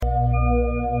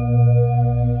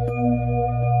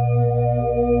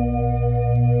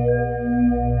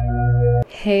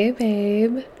Hey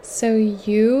babe, so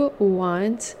you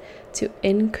want to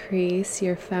increase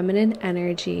your feminine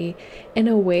energy in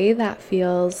a way that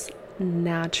feels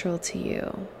natural to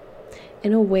you,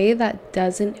 in a way that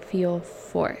doesn't feel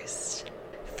forced.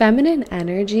 Feminine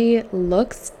energy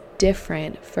looks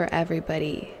different for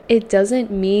everybody. It doesn't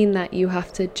mean that you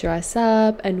have to dress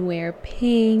up and wear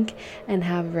pink and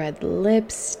have red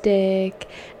lipstick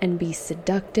and be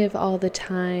seductive all the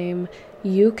time.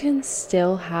 You can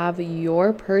still have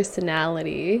your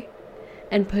personality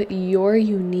and put your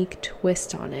unique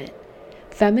twist on it.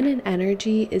 Feminine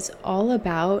energy is all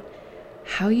about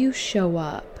how you show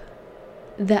up,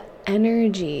 the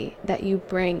energy that you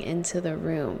bring into the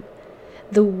room,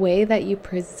 the way that you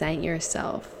present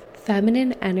yourself.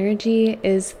 Feminine energy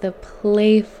is the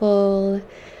playful,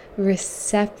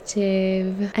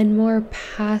 receptive, and more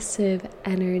passive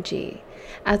energy,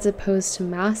 as opposed to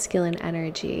masculine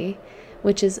energy,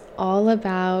 which is all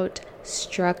about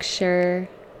structure,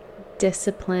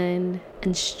 discipline,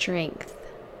 and strength.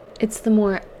 It's the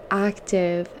more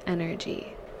active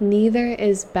energy. Neither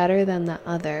is better than the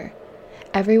other.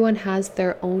 Everyone has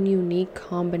their own unique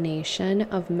combination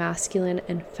of masculine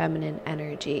and feminine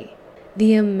energy.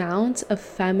 The amount of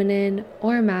feminine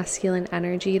or masculine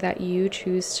energy that you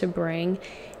choose to bring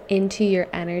into your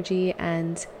energy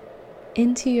and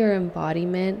into your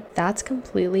embodiment, that's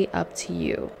completely up to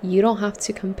you. You don't have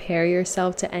to compare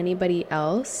yourself to anybody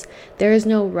else. There is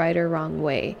no right or wrong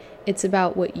way. It's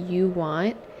about what you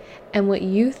want and what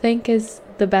you think is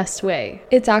the best way.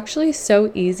 It's actually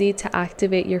so easy to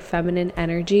activate your feminine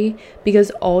energy because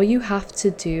all you have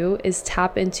to do is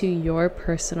tap into your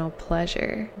personal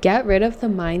pleasure. Get rid of the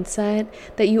mindset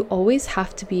that you always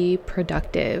have to be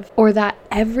productive or that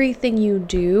everything you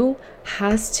do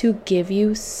has to give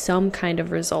you some kind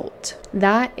of result.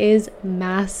 That is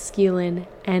masculine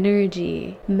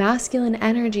energy. Masculine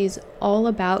energy is all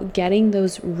about getting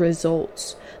those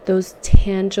results, those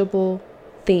tangible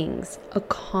things,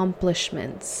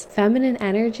 accomplishments. Feminine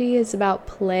energy is about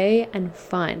play and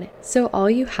fun. So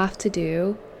all you have to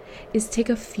do is take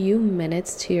a few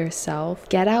minutes to yourself,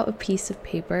 get out a piece of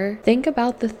paper, think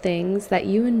about the things that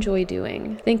you enjoy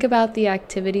doing. Think about the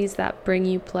activities that bring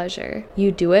you pleasure.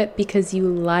 You do it because you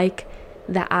like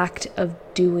the act of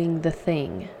doing the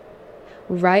thing.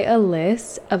 Write a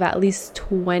list of at least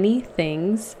 20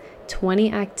 things,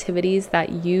 20 activities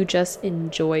that you just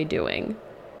enjoy doing.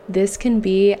 This can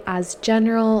be as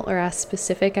general or as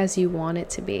specific as you want it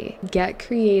to be. Get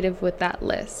creative with that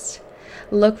list.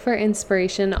 Look for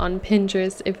inspiration on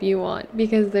Pinterest if you want,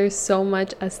 because there's so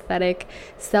much aesthetic,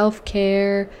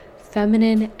 self-care,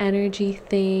 feminine energy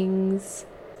things.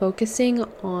 Focusing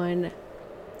on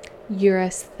your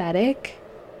aesthetic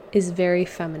is very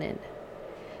feminine.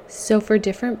 So for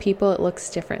different people, it looks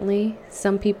differently.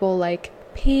 Some people like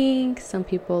pink, some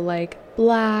people like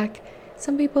black,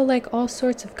 some people like all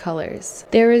sorts of colors.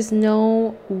 There is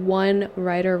no one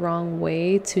right or wrong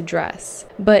way to dress,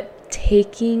 but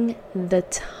taking the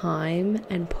time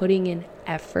and putting in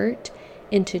effort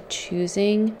into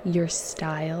choosing your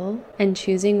style and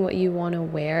choosing what you want to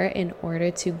wear in order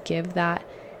to give that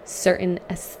certain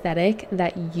aesthetic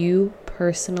that you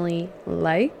personally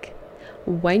like.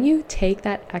 When you take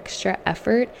that extra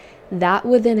effort, that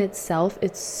within itself,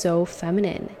 it's so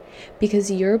feminine. Because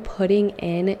you're putting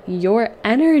in your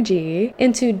energy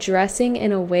into dressing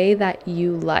in a way that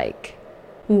you like.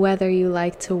 Whether you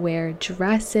like to wear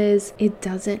dresses, it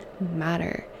doesn't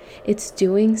matter. It's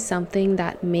doing something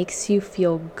that makes you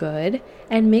feel good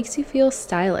and makes you feel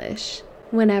stylish.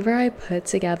 Whenever I put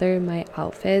together my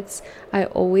outfits, I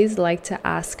always like to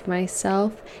ask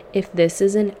myself if this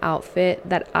is an outfit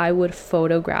that I would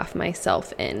photograph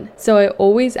myself in. So I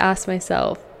always ask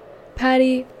myself,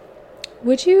 Patty,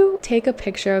 would you take a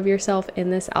picture of yourself in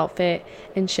this outfit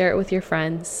and share it with your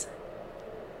friends?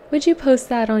 Would you post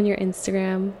that on your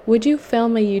Instagram? Would you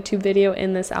film a YouTube video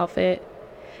in this outfit?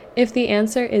 If the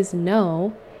answer is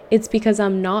no, it's because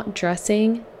I'm not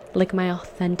dressing like my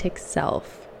authentic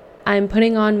self. I'm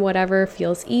putting on whatever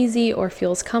feels easy or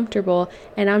feels comfortable,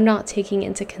 and I'm not taking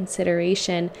into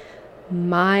consideration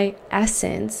my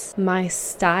essence, my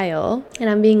style, and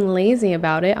I'm being lazy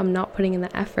about it. I'm not putting in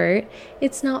the effort.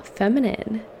 It's not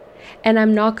feminine. And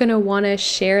I'm not going to want to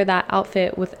share that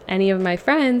outfit with any of my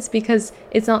friends because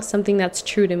it's not something that's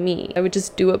true to me. I would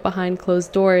just do it behind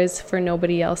closed doors for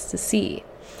nobody else to see.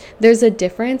 There's a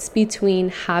difference between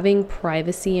having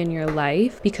privacy in your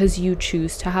life because you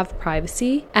choose to have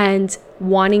privacy and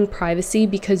wanting privacy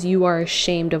because you are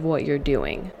ashamed of what you're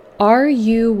doing. Are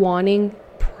you wanting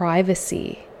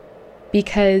privacy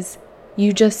because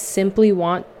you just simply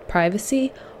want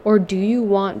privacy, or do you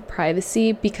want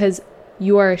privacy because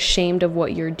you are ashamed of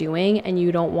what you're doing and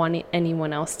you don't want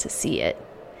anyone else to see it.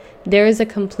 There is a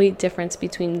complete difference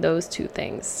between those two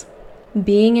things.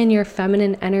 Being in your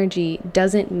feminine energy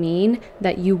doesn't mean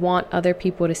that you want other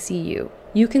people to see you.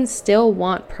 You can still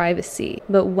want privacy,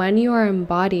 but when you are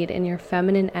embodied in your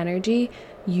feminine energy,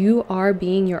 you are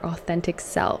being your authentic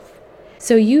self.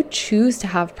 So you choose to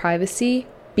have privacy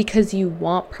because you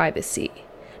want privacy,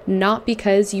 not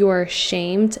because you are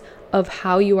ashamed of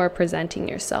how you are presenting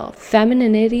yourself.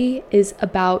 Femininity is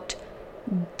about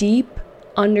deep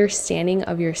understanding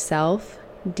of yourself,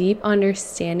 deep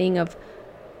understanding of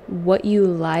what you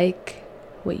like,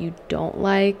 what you don't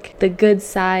like, the good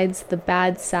sides, the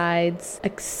bad sides,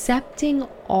 accepting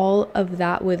all of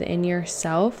that within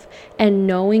yourself and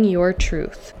knowing your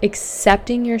truth,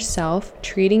 accepting yourself,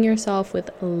 treating yourself with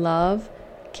love,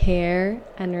 care,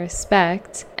 and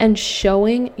respect, and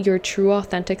showing your true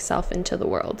authentic self into the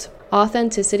world.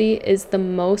 Authenticity is the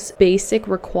most basic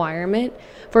requirement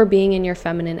for being in your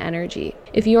feminine energy.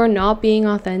 If you are not being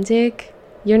authentic,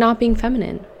 you're not being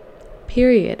feminine.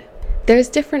 Period. There's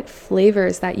different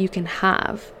flavors that you can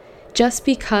have. Just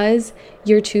because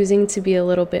you're choosing to be a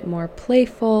little bit more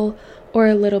playful or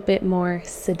a little bit more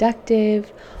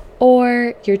seductive,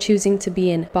 or you're choosing to be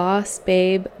in boss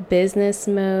babe business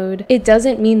mode, it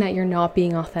doesn't mean that you're not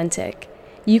being authentic.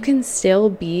 You can still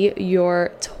be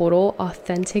your total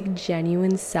authentic,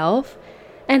 genuine self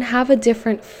and have a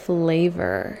different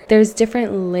flavor. There's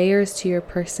different layers to your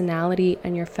personality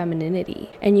and your femininity,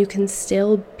 and you can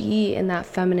still be in that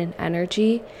feminine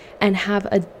energy and have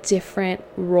a different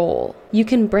role. You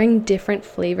can bring different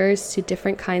flavors to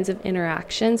different kinds of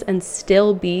interactions and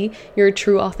still be your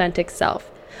true authentic self.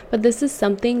 But this is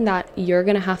something that you're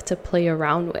going to have to play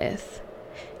around with.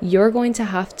 You're going to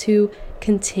have to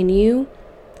continue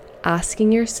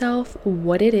asking yourself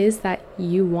what it is that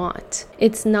you want.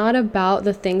 It's not about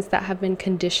the things that have been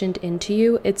conditioned into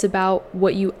you. It's about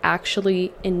what you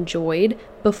actually enjoyed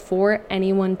before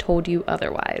anyone told you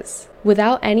otherwise.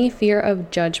 Without any fear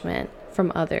of judgment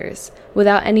from others,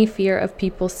 without any fear of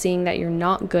people seeing that you're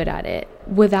not good at it,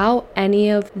 without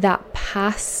any of that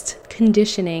past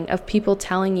conditioning of people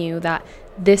telling you that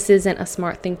this isn't a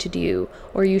smart thing to do,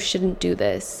 or you shouldn't do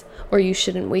this, or you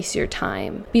shouldn't waste your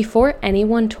time. Before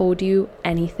anyone told you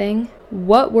anything,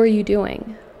 what were you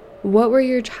doing? What were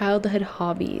your childhood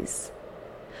hobbies?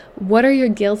 What are your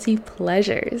guilty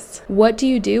pleasures? What do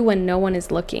you do when no one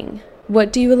is looking?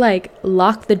 What do you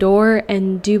lock the door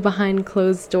and do behind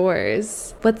closed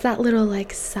doors? What's that little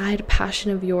side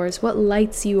passion of yours? What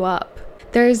lights you up?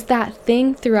 There's that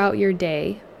thing throughout your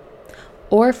day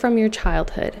or from your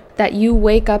childhood that you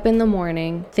wake up in the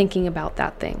morning thinking about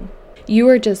that thing. You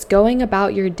are just going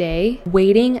about your day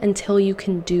waiting until you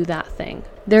can do that thing.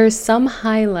 There is some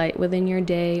highlight within your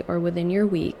day or within your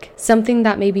week, something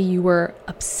that maybe you were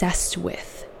obsessed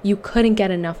with. You couldn't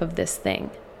get enough of this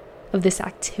thing, of this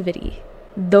activity.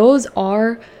 Those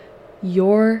are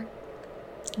your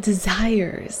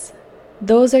desires.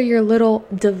 Those are your little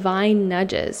divine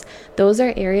nudges. Those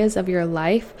are areas of your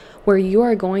life where you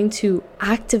are going to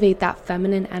activate that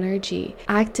feminine energy,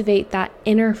 activate that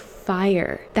inner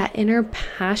fire, that inner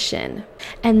passion.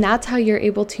 And that's how you're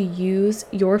able to use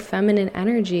your feminine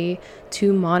energy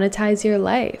to monetize your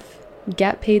life,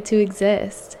 get paid to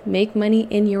exist, make money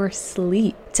in your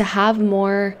sleep, to have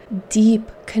more deep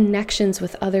connections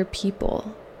with other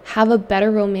people, have a better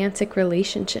romantic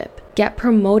relationship, get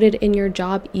promoted in your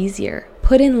job easier,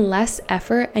 put in less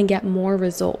effort and get more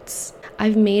results.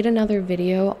 I've made another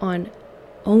video on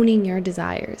owning your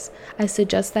desires. I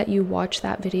suggest that you watch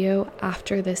that video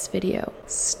after this video.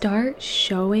 Start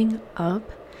showing up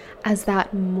as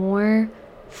that more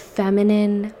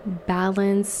feminine,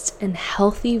 balanced, and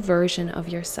healthy version of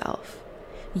yourself.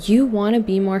 You want to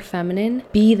be more feminine?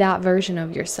 Be that version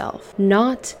of yourself,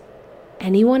 not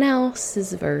anyone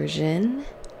else's version,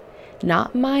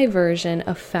 not my version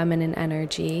of feminine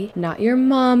energy, not your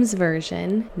mom's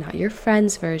version, not your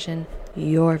friend's version,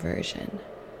 your version.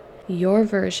 Your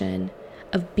version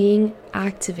of being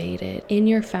activated in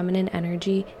your feminine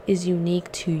energy is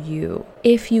unique to you.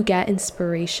 If you get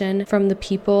inspiration from the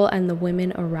people and the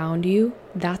women around you,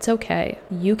 that's okay.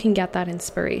 You can get that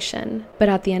inspiration. But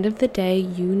at the end of the day,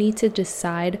 you need to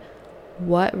decide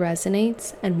what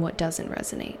resonates and what doesn't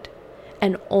resonate,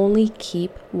 and only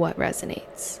keep what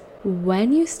resonates.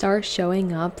 When you start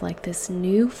showing up like this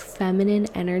new feminine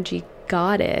energy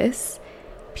goddess,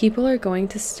 people are going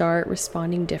to start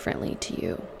responding differently to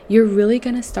you. You're really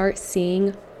going to start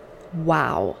seeing,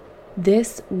 wow,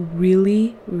 this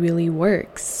really, really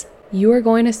works. you are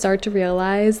going to start to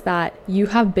realize that you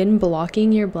have been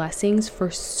blocking your blessings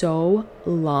for so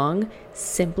long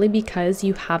simply because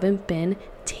you haven't been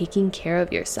taking care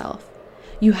of yourself.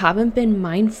 You haven't been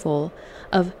mindful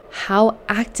of how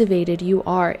activated you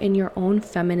are in your own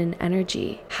feminine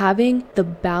energy. Having the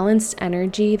balanced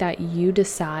energy that you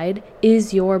decide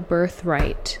is your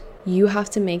birthright. You have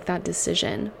to make that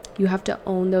decision. You have to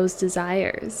own those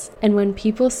desires. And when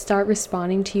people start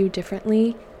responding to you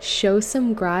differently, show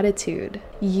some gratitude.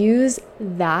 Use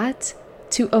that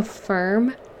to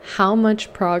affirm how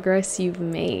much progress you've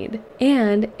made.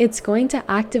 And it's going to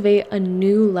activate a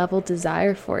new level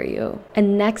desire for you, a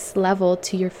next level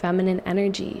to your feminine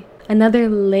energy, another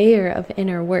layer of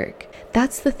inner work.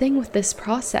 That's the thing with this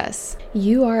process.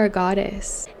 You are a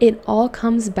goddess. It all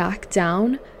comes back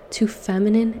down to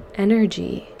feminine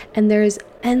energy. And there's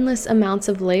endless amounts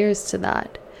of layers to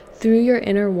that. Through your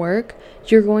inner work,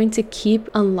 you're going to keep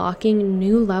unlocking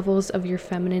new levels of your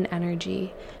feminine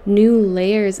energy, new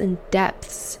layers and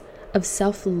depths of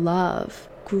self-love,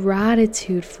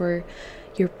 gratitude for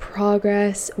your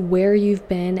progress, where you've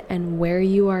been, and where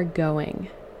you are going.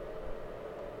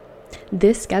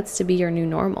 This gets to be your new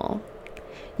normal.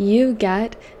 You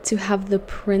get to have the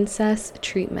princess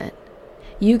treatment.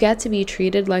 You get to be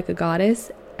treated like a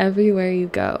goddess everywhere you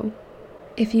go.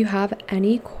 If you have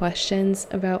any questions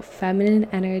about feminine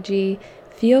energy,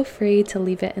 feel free to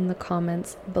leave it in the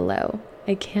comments below.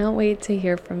 I can't wait to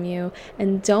hear from you,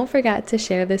 and don't forget to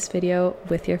share this video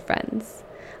with your friends.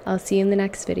 I'll see you in the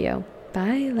next video.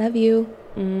 Bye, love you.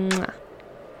 Mwah.